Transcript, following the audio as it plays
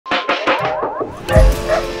Hi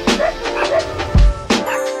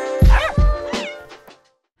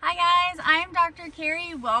guys, I'm Dr.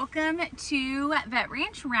 Carrie. Welcome to Vet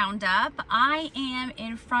Ranch Roundup. I am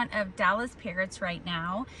in front of Dallas Parrots right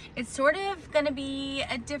now. It's sort of going to be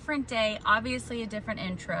a different day, obviously a different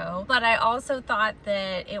intro, but I also thought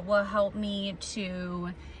that it will help me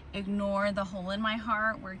to ignore the hole in my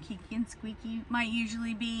heart where Kiki and Squeaky might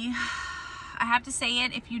usually be. I have to say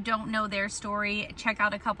it, if you don't know their story, check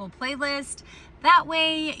out a couple playlists. That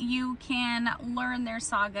way you can learn their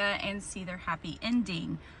saga and see their happy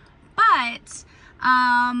ending. But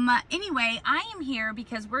anyway, I am here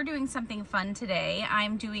because we're doing something fun today.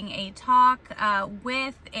 I'm doing a talk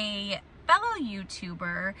with a fellow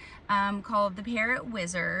YouTuber called The Parrot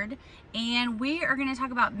Wizard, and we are going to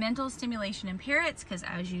talk about mental stimulation in parrots because,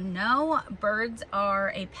 as you know, birds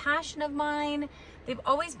are a passion of mine. They've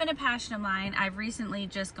always been a passion of mine. I've recently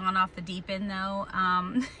just gone off the deep end though,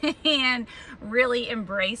 and really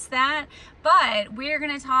embraced that. But we're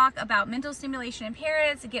going to talk about mental stimulation in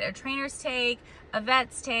parrots, get a trainer's take, a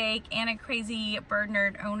vet's take, and a crazy bird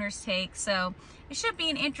nerd owner's take. So it should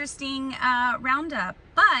be an interesting roundup.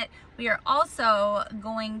 But we are also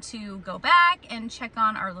going to go back and check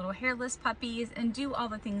on our little hairless puppies and do all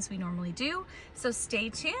the things we normally do. So stay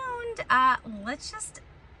tuned. Let's just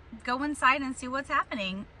go inside and see what's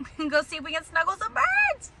happening and go see if we can snuggle some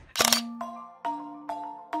birds.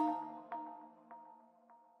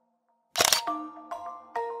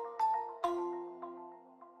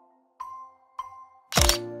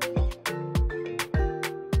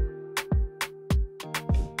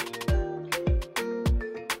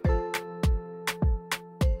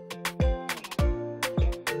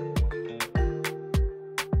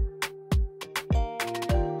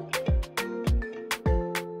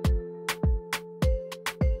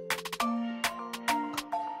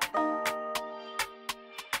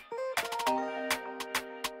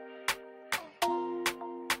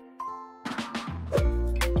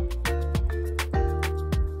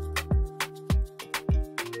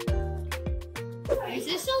 This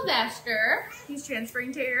is Sylvester. He's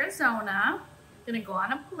transferring to Arizona. Gonna go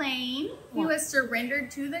on a plane. He was surrendered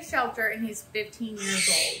to the shelter and he's 15 years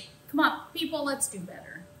old. Come on, people, let's do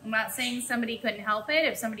better. I'm not saying somebody couldn't help it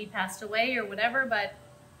if somebody passed away or whatever, but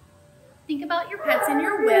think about your pets in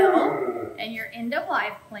your will and your end of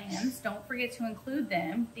life plans. Don't forget to include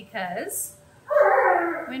them because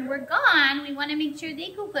when we're gone, we want to make sure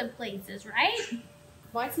they go good places, right?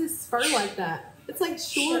 Why is his fur like that? It's like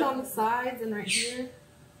short on the sides and right here.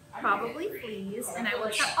 Probably fleas, and I will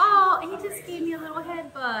try. Oh, and he just gave me a little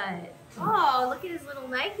headbutt. Oh, look at his little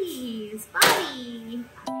leggies, buddy.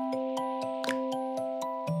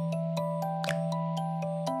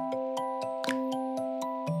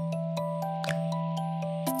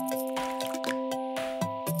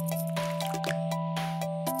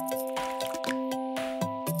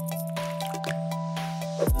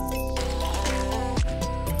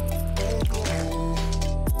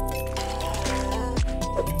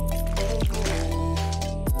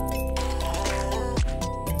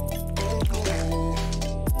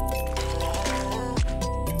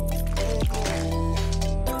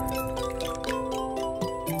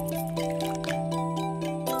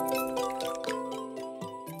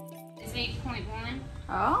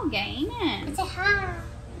 Oh, gaining. It's a hi.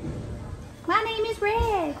 My name is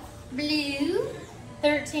Red. Blue.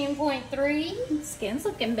 13.3. Skin's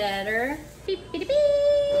looking better. Beep, beep, beep.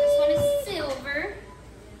 This one is silver.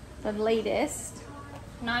 The latest.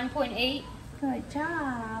 9.8. Good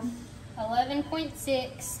job.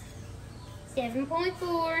 11.6.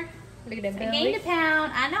 7.4. Look at that I belly. gained a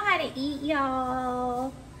pound. I know how to eat,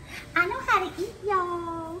 y'all. I know how to eat,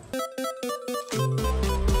 y'all.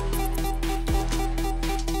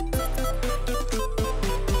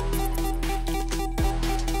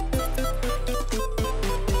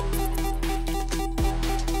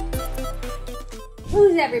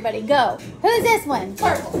 Who's everybody? Go. Who's this one?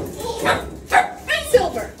 Purple.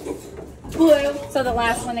 Silver. Blue. So the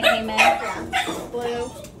last one that came in. Blue.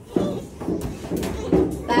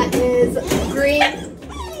 That is green.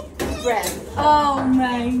 Red. Oh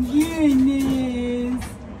my goodness.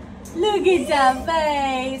 Look at that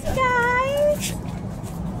face. Guys.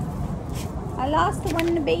 I lost the one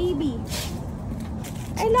in the baby.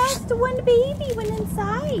 I lost the one the baby went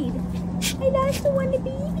inside. I lost the one the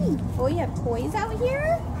baby. Oh, you have toys out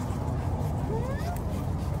here? Huh?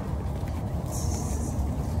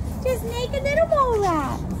 Just naked little mole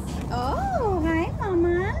rats. Oh, hi,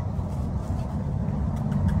 Mama.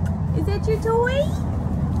 Is that your toy?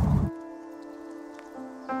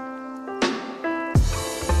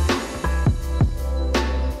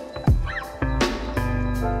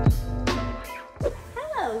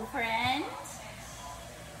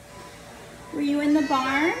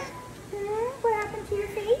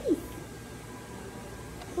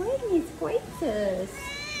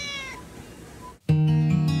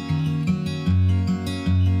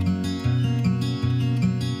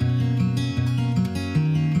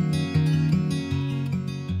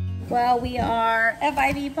 we are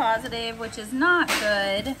FIV positive, which is not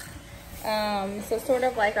good. So sort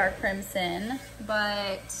of like our Crimson,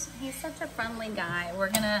 but he's such a friendly guy.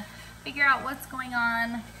 We're gonna figure out what's going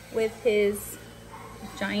on with his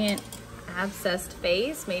giant abscessed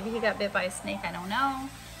face. Maybe he got bit by a snake, I don't know.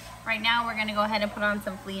 Right now we're gonna go ahead and put on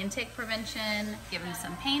some flea and tick prevention, give him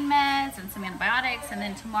some pain meds and some antibiotics, and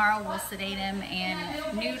then tomorrow we'll sedate him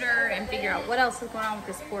and neuter and figure out what else is going on with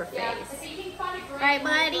this poor face. Right,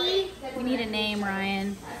 buddy? We need a name,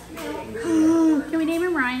 Ryan. Can we name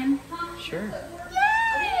him Ryan? Sure.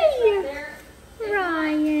 Yay!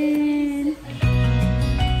 Ryan.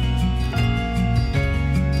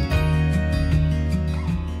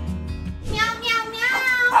 Meow, meow,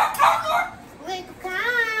 meow. Little cat.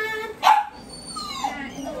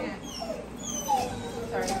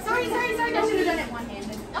 Sorry. I should have done it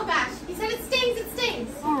one-handed. Oh gosh, he said it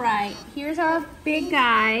stings. All right, here's our big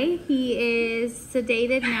guy. He is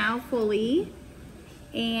sedated now fully.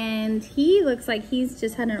 And he looks like he's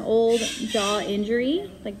just had an old jaw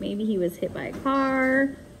injury. Like maybe he was hit by a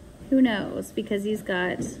car. Who knows? Because he's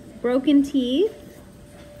got broken teeth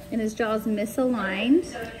and his jaw's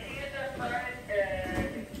misaligned.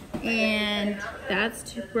 And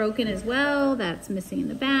that's broken as well. That's missing in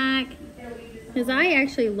the back. His eye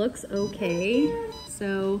actually looks okay.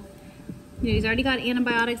 So, he's already got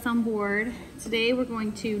antibiotics on board. Today we're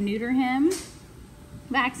going to neuter him,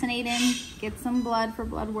 vaccinate him, get some blood for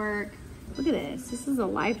blood work. Look at this. This is a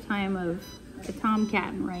lifetime of a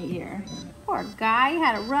tomcatting right here. Poor guy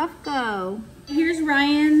had a rough go. Here's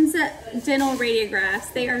Ryan's dental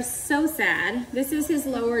radiographs. They are so sad. This is his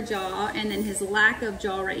lower jaw and then his lack of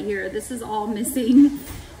jaw right here. This is all missing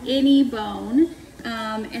any bone.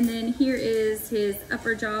 And then here is his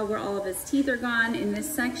upper jaw where all of his teeth are gone in this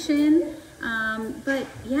section. But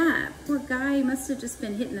yeah, poor guy must have just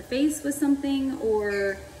been hit in the face with something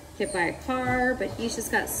or hit by a car, but he's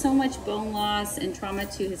just got so much bone loss and trauma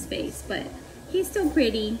to his face. But he's still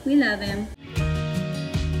pretty. We love him.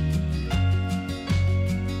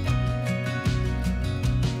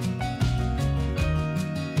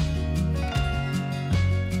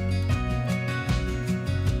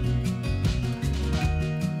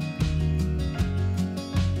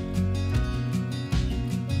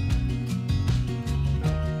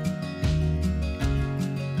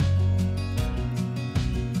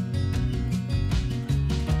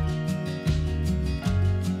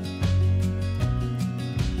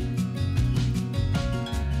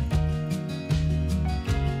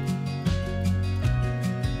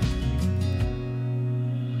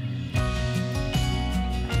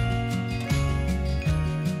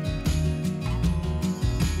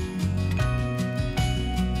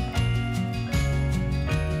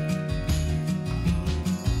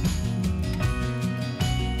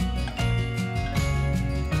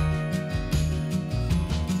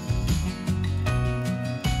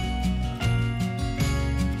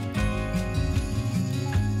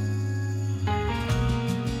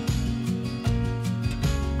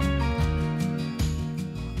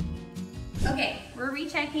 Okay, we're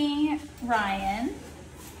rechecking Ryan.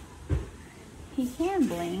 He can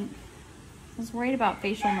blink. I was worried about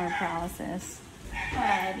facial nerve paralysis.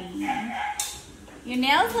 Buddy. Your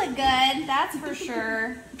nails look good, that's for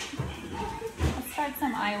sure. Let's start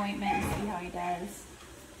some eye ointment and see how he does.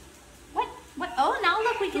 What? Oh, now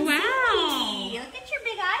look, we can see. Look at your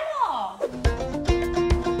big eyeball.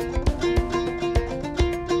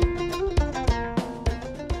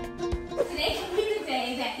 Today will be the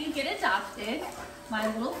day that you get adopted. My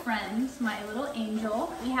little friend, my little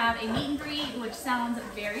angel. We have a meet and greet, which sounds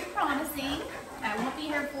very promising. I won't be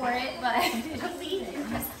here for it, but it'll be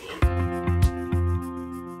interesting.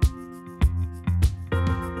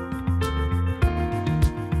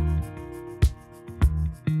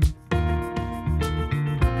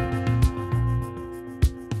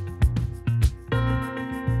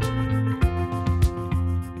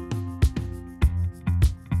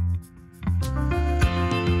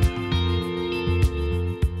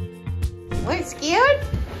 What, scared?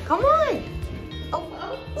 Come on.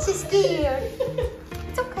 Oh, she's scared.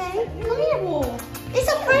 It's okay. Come here.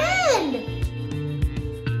 It's a friend.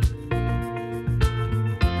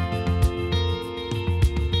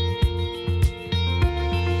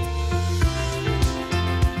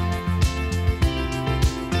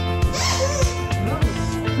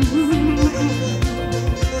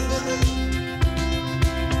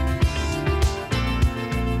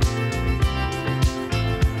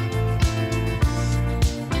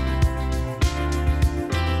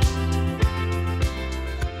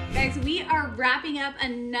 Guys, we are wrapping up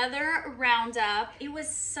another roundup. It was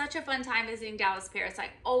such a fun time visiting Dallas Parrots. I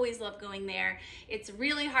always love going there. It's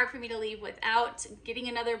really hard for me to leave without getting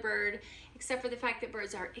another bird, except for the fact that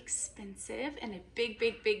birds are expensive and a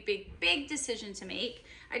big decision to make.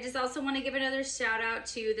 I just also want to give another shout out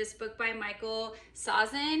to this book by Michael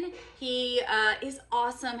Sazin. He is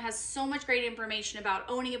awesome, has so much great information about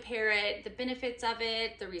owning a parrot, the benefits of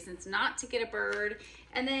it, the reasons not to get a bird,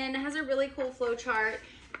 and then has a really cool flow chart.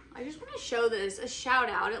 I just want to show this, a shout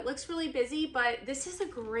out. It looks really busy, but this is a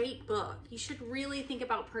great book. You should really think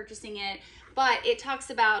about purchasing it. But it talks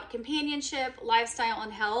about companionship, lifestyle,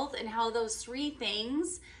 and health, and how those three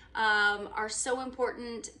things are so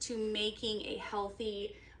important to making a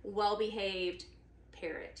healthy, well-behaved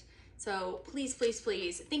parrot. So please, please,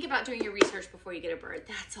 please think about doing your research before you get a bird.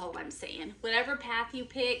 That's all I'm saying. Whatever path you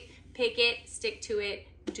pick it, stick to it,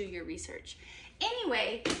 do your research.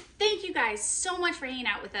 Anyway, thank you guys so much for hanging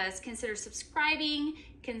out with us. Consider subscribing,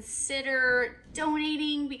 consider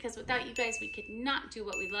donating, because without you guys, we could not do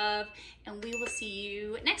what we love. And we will see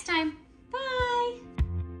you next time. Bye.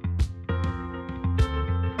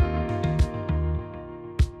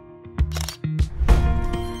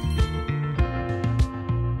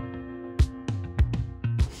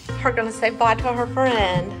 Her gonna say bye to her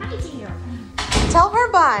friend. Hi, dear. Tell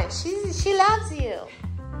her bye. She loves you.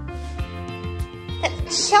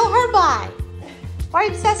 Show her bye. Why are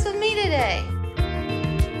you obsessed with me today?